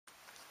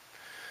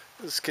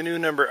This is canoe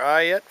number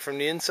I yet from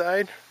the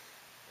inside.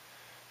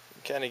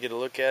 Kind of get a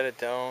look at it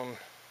down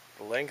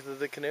the length of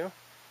the canoe.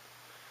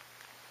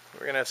 We're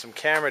going to have some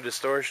camera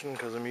distortion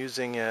because I'm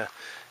using a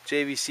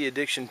JVC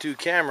Addiction 2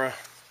 camera.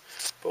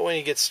 But when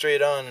you get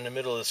straight on in the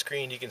middle of the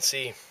screen, you can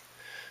see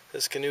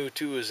this canoe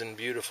too is in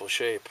beautiful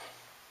shape.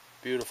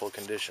 Beautiful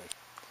condition.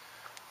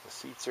 The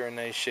seats are in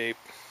nice shape.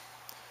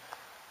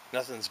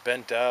 Nothing's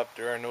bent up.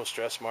 There are no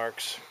stress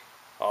marks.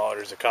 Oh,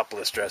 there's a couple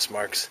of stress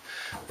marks.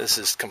 This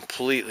is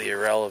completely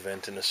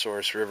irrelevant in the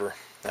Souris River.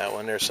 That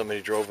one there, somebody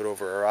drove it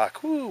over a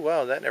rock. Whoo,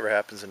 wow, that never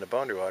happens in the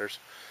boundary waters.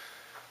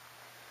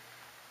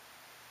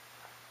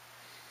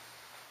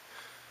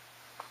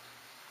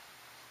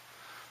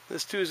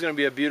 This too is going to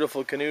be a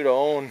beautiful canoe to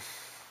own,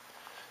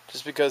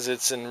 just because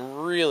it's in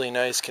really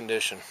nice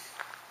condition.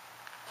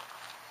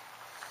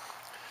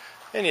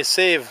 And you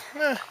save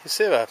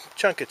a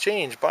chunk of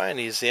change buying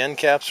these. The end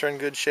caps are in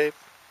good shape.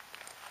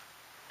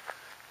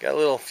 Got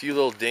a few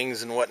little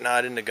dings and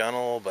whatnot in the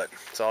gunnel, but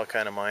it's all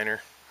kind of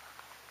minor.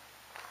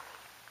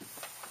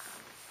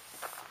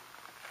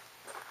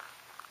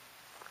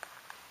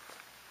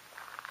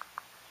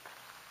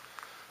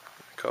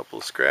 A couple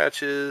of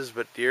scratches,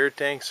 but the air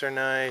tanks are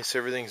nice.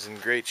 Everything's in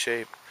great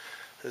shape.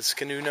 This is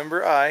canoe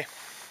number I.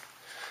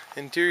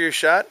 Interior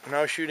shot,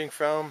 now shooting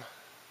from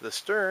the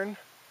stern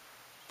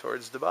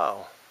towards the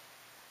bow.